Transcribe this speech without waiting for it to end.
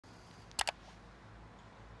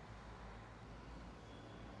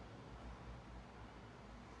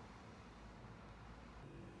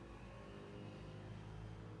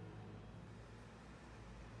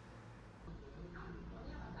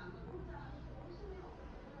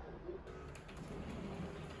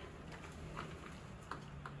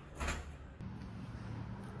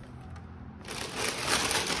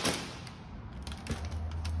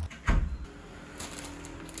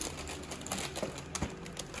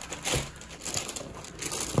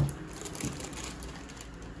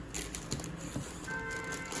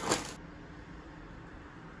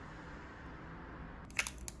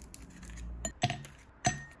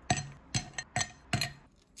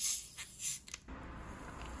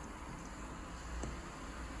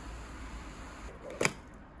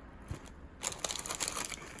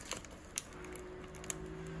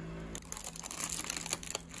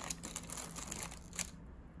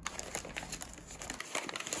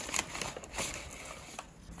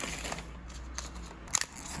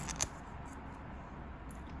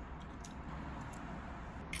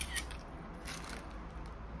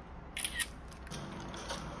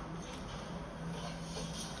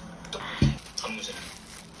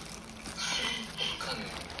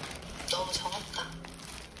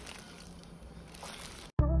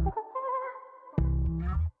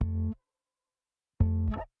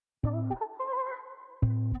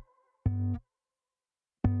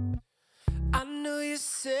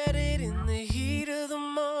said it in the heat of the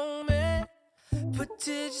moment, but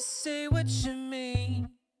did you say what you mean?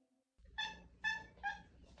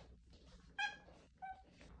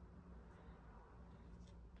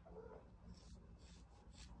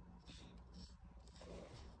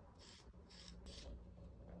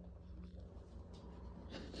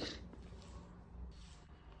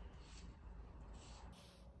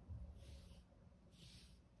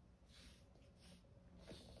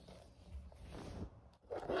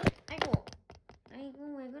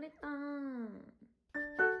 아이고 왜 그랬다.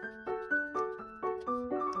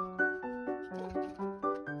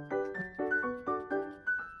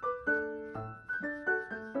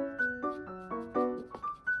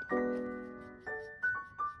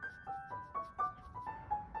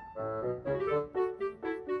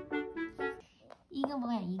 이거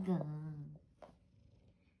뭐야 이거.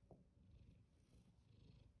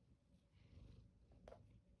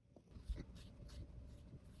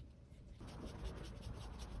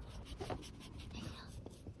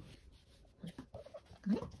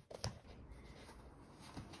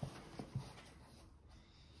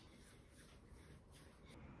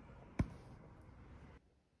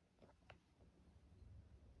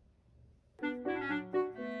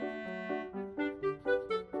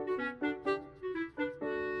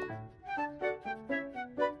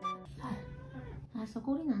 알았어,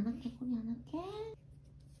 꼬리는 안 할게, 꼬리 안 할게.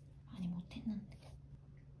 많이 못했는데.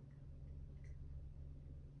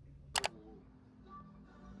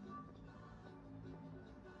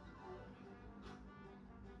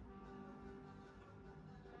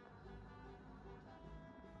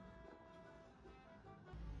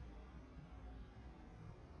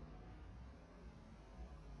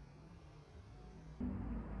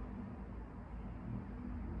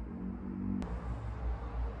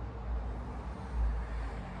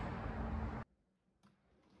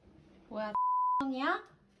 뭐야, X이야?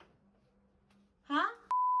 하?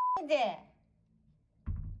 이제?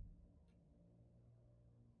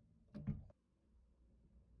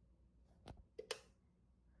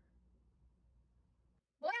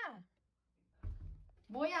 뭐야?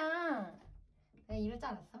 뭐야? 내가 이럴 줄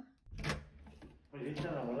알았어?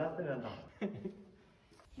 이랬잖아. 몰랐으면 나.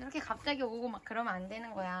 이렇게 갑자기 오고 막 그러면 안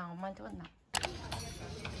되는 거야. 엄마한테 혼나.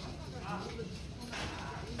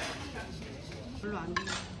 별로 안 돼.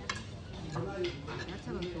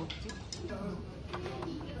 야채가 왜 없지?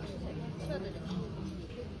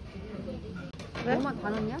 왜? 엄마 다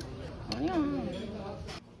넣냐? 아니야.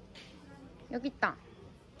 여기 있다.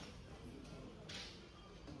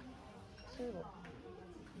 실버.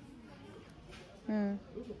 응.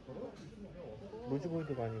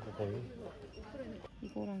 무지고기도 아니고 거의.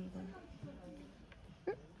 이거랑 이거.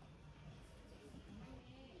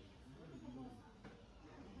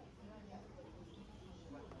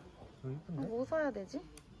 응? 이쁜데? 뭐 사야 되지?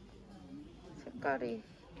 색깔이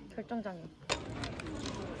결정장애.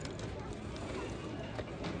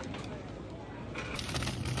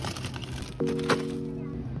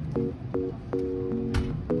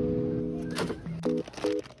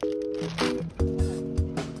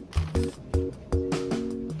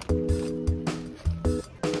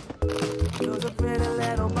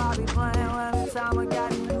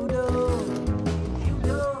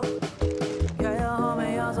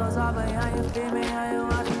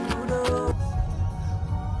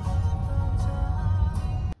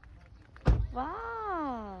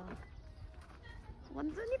 와,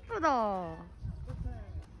 완전 이쁘다.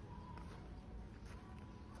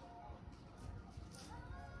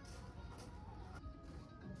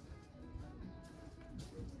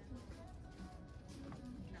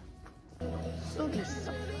 쑥이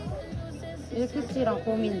있어. 밀크티랑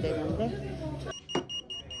고민되는데.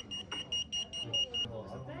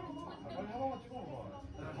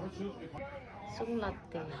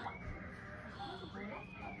 쑥라떼.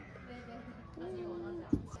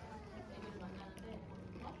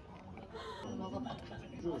 먹어봐.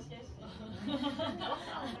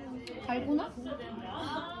 달고나?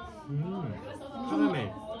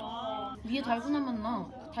 카라멜. 위에 달고나 맛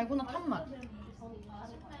나. 달고나 탄 맛.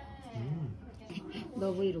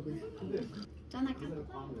 너 브이로그 있어. 짠할까?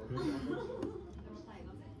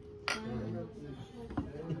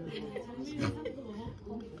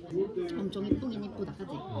 엄청 이쁘긴 이쁘다,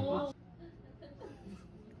 그치?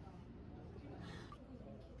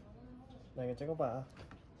 나 이거 찍어봐.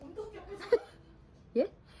 예?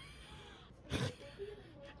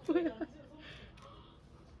 뭐야?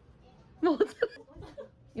 뭐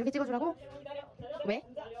이렇게 찍어주라고? 왜?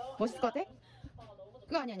 멋있을 것 같아?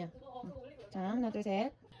 그거 아니야. 자, 하나 둘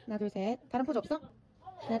셋. 하나 둘 셋. 다른 포즈 없어?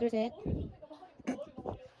 하나 둘 셋.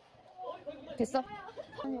 됐어?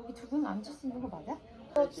 아니 여기 두 분 앉을 수 있는 거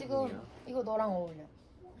맞아? 지금 이거 너랑 어울려.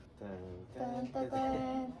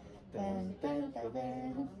 딴따단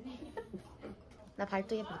딴딴따단. 나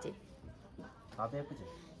발도 예쁘지? 나도 예쁘지?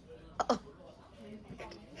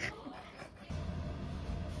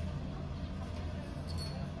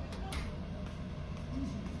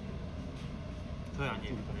 저희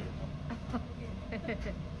아니에요.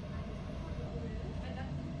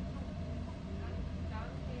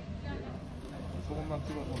 소금만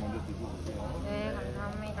찍어서 먼저 드셔보세요. 네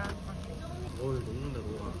감사합니다. 뭘 녹는다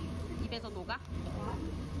녹아. 입에서 녹아?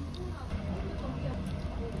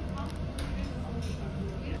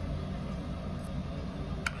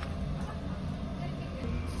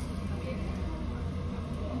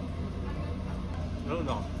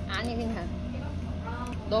 그런다. 아니 그냥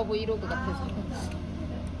너 브이로그 같아서.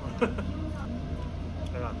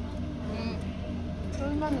 내가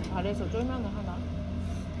쫄면을 잘해서 쫄면을 하나?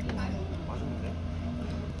 맛있는데?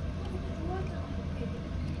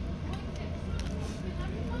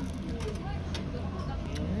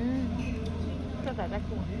 진짜 잘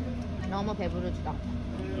gas구나. 너무 배부르지다.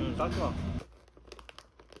 딱 좋아.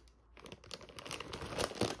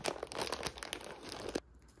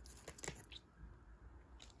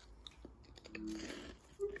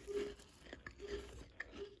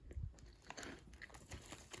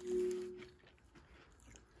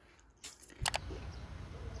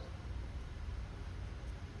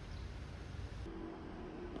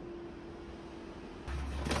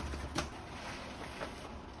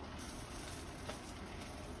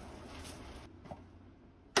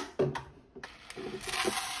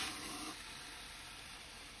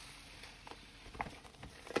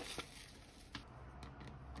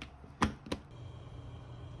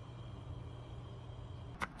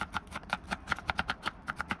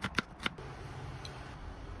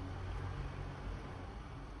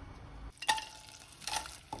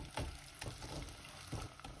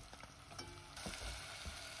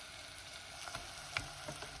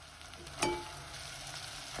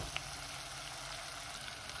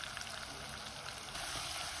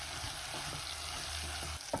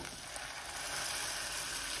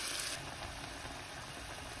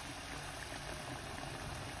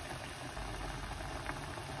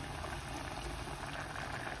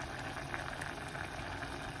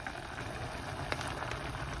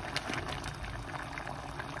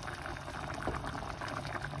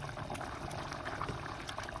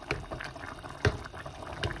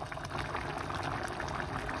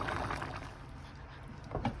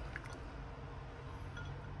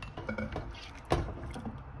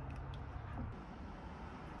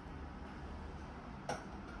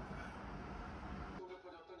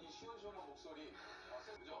 시원시원한 목소리,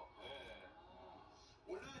 그죠? 네.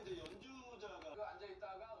 원래 이제 연주자가 그 앉아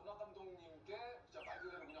있다가 음악 감독님께 진짜 말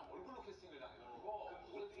그대로 그냥 얼굴로 캐스팅을 당해가지고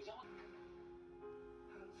노래 대장은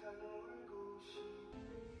항상 울고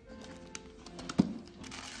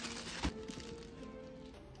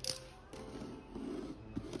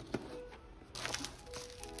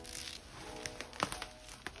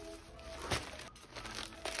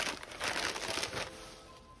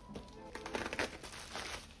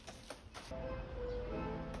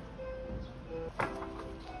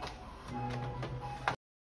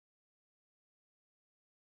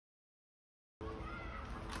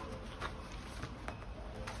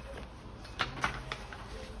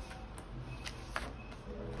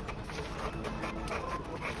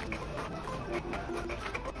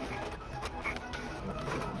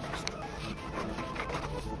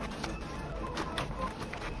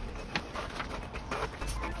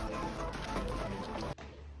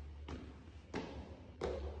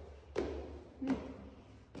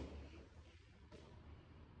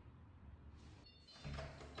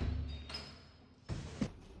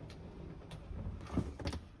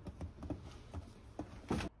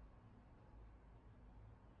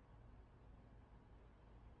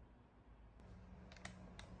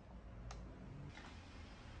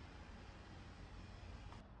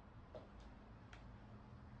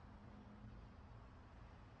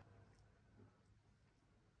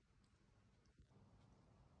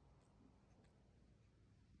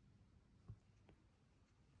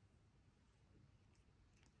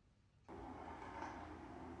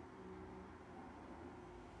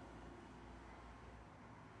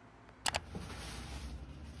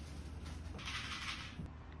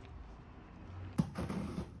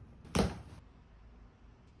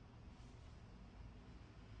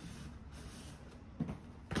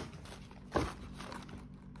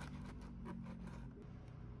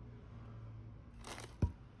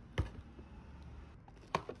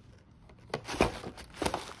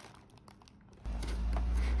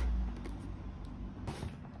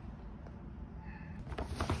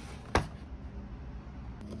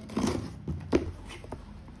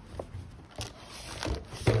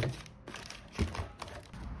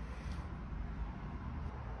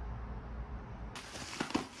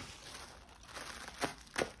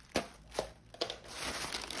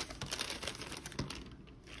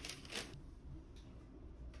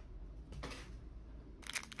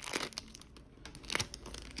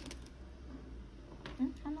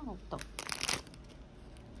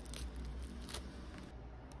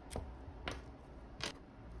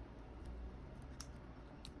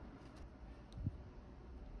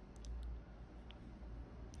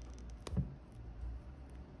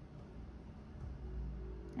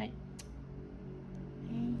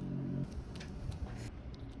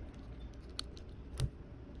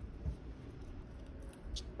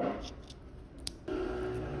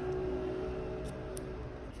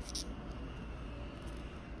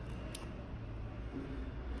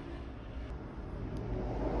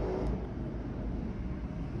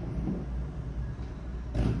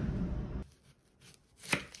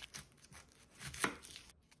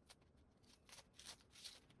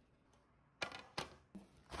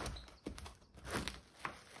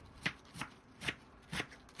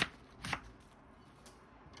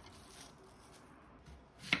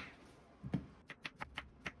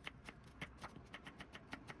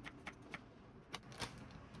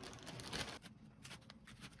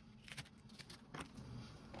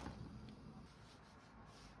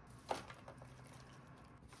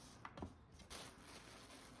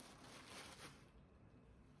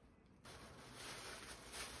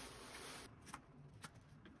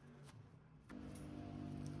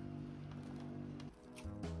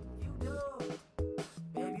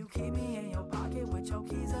Babe, you keep me in your pocket with your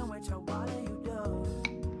keys and with your wallet. You do.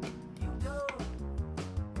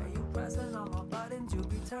 Yeah, you pressing on my buttons, you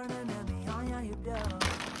be turning me on. Yeah, you do.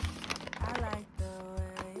 I like the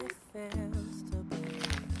way it feels to be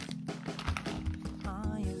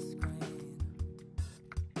on your screen,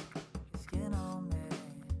 skin on me.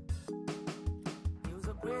 You's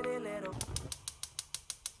a pretty little.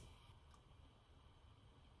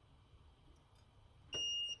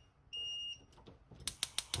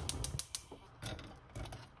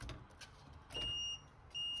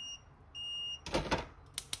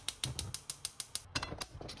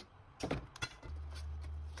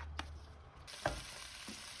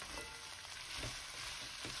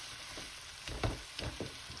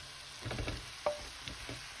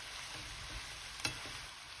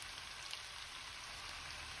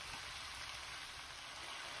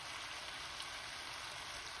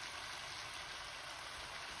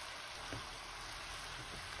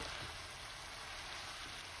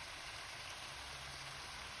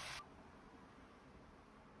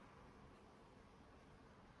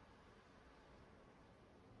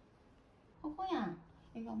 호호야,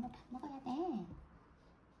 여기 엄마 밥 먹어야 돼.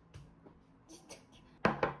 진짜.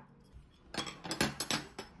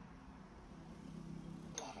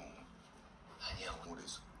 아니야,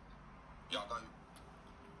 그래서. 야, 나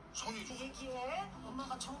손이 좀. 얘기해.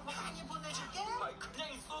 엄마가 정보 많이 보내줄게. 아이,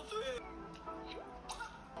 그냥 있어도 해.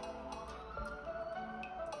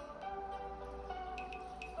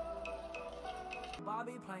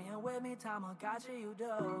 Bobby playing with me, time I got you, you do.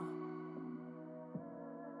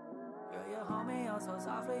 Girl, you hold me oh so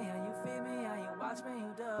softly, and you feed me, and you watch me,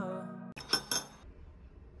 you do.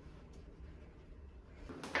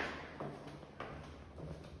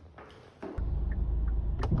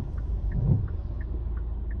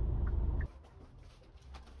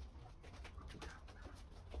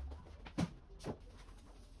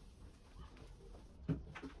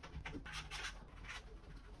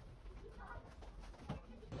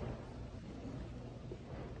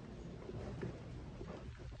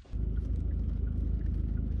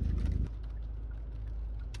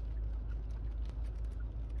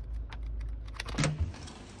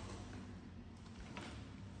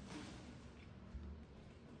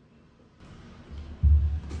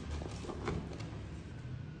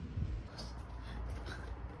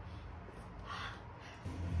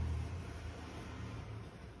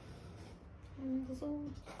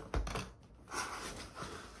 무서워.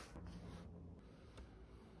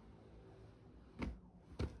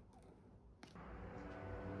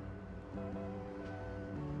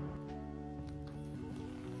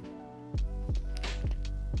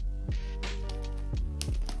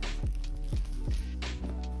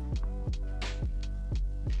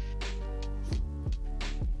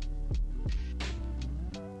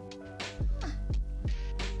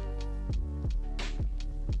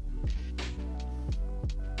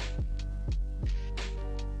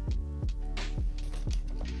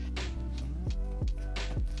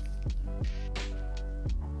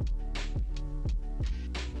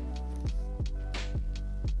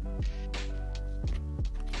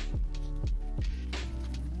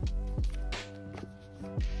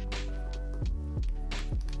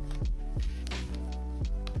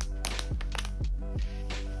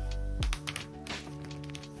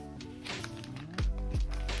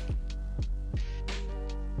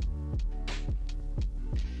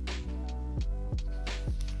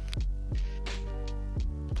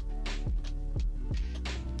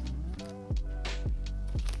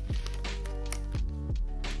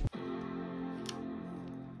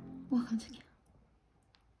 와, 깜짝이야.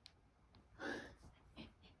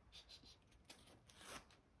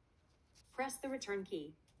 Press the return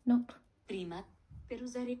key. Nope. Prima per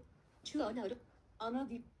usare tuonoro.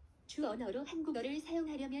 Amavi 주 언어로 한국어를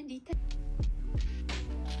사용하려면 리턴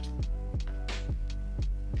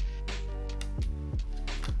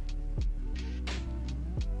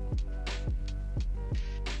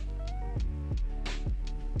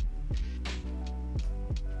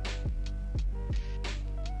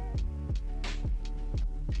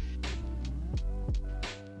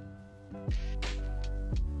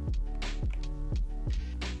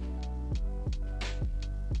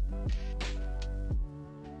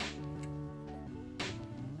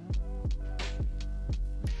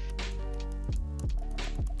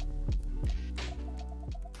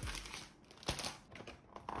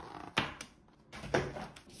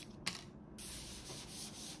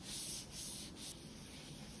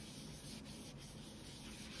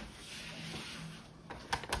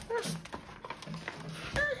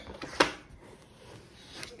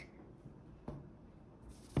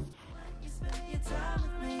You spend your time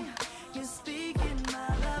with me. You're speaking my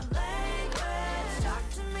love language. Talk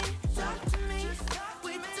to me, talk to me.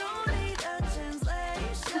 We don't need a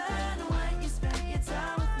translation. When you spend your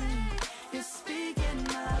time with me, you're speaking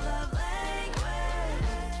my love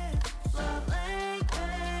language. Love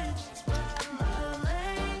language. Love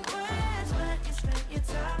language. When you spend your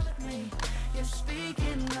time with me, you're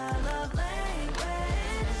speaking my love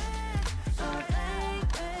language. Love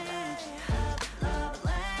language. Love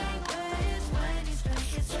language. When you spend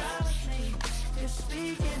your time with me, you're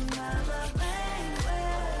speaking my love language.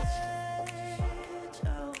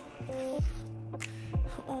 Oh,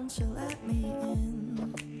 won't you let me in?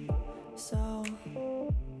 So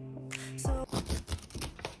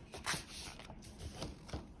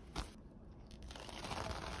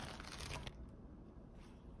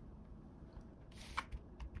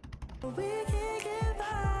we can get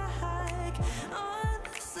back on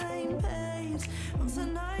the same page on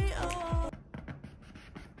tonight. Oh.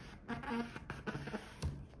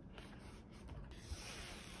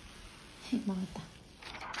 먹었다.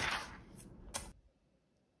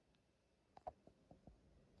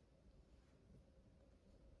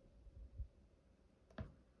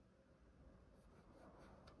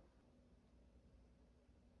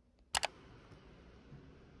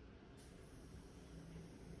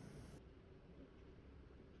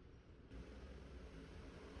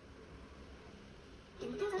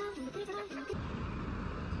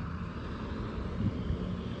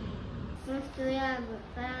 러스트야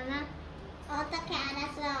알아나? 어떻게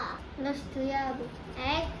알았어? 러스트야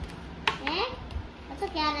에? 에?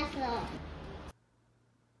 어떻게 알았어?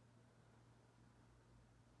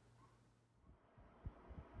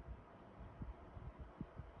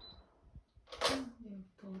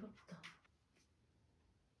 이거 어렵다.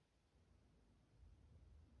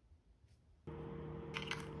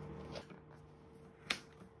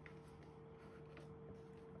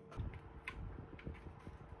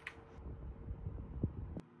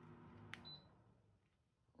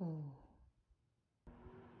 오.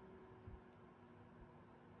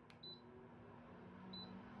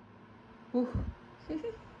 오.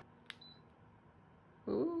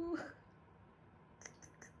 오.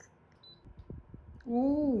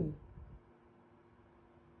 오.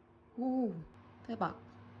 오. 대박.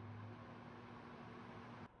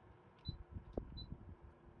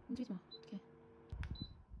 움직이지 마. 어떡해.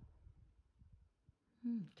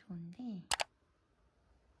 좋은데.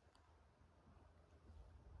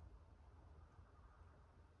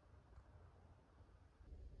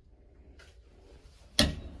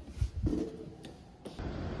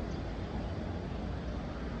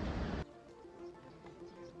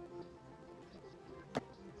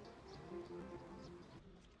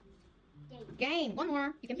 Game. One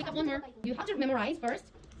more. You can pick up one more. You have to memorize first.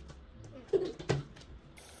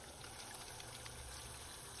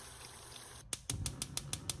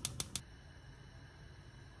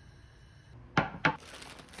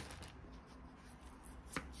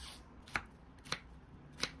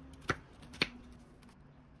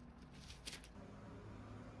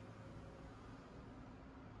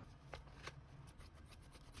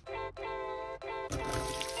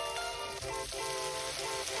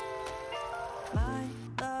 My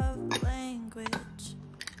love language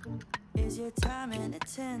is your time and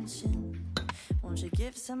attention. Won't you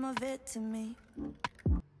give some of it to me?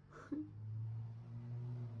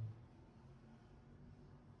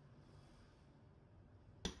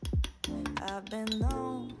 I've been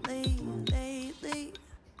lonely lately.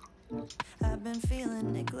 I've been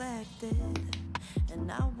feeling neglected,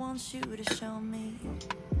 and I want you to show me.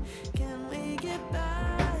 Can we get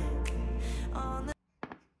back on the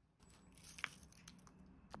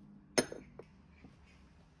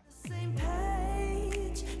same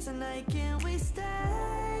page tonight? Can we stay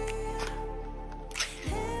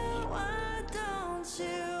here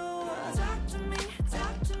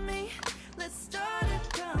Let's start a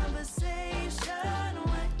conversation.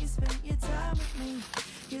 When you spend your time with me,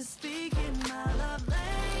 you're speaking my love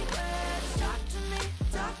language.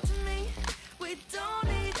 Talk to me. We don't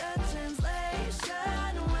need a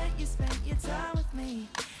translation. When you spend your time with me,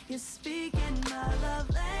 you're speaking my love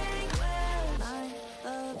language. My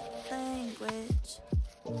love language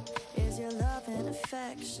is your love and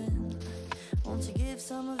affection. Won't you give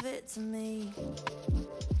some of it to me?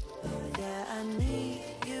 Yeah, I need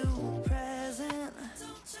you present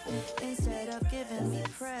instead of giving me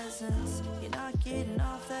presents. You're not getting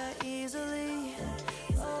off that easily.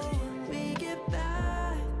 Oh, when we get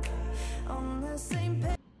back on the same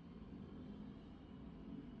page.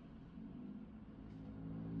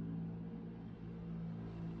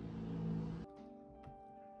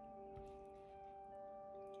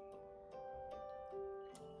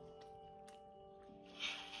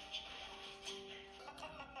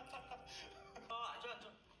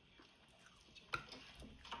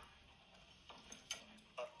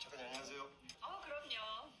 작가님 안녕하세요. 그럼요.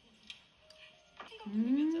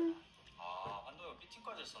 아, 한동현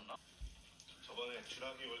미팅까지 했었나? 저번에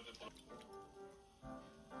주라기 월드 프로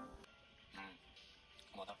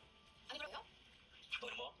뭐다? 아니 그래요?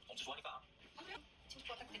 너는 뭐 엄청 좋아하니까. 그래요? 친구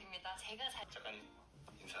부탁드립니다. 제가 잘 작가님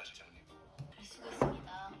인사하시죠 형님. 할 수가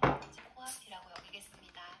있습니다. 제 코앞이라고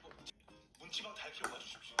여기겠습니다. 문지방 달피로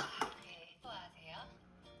봐주십시오. 네. 좋아하세요?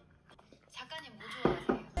 작가님 뭐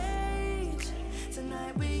좋아하세요?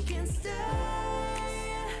 Tonight we can stay.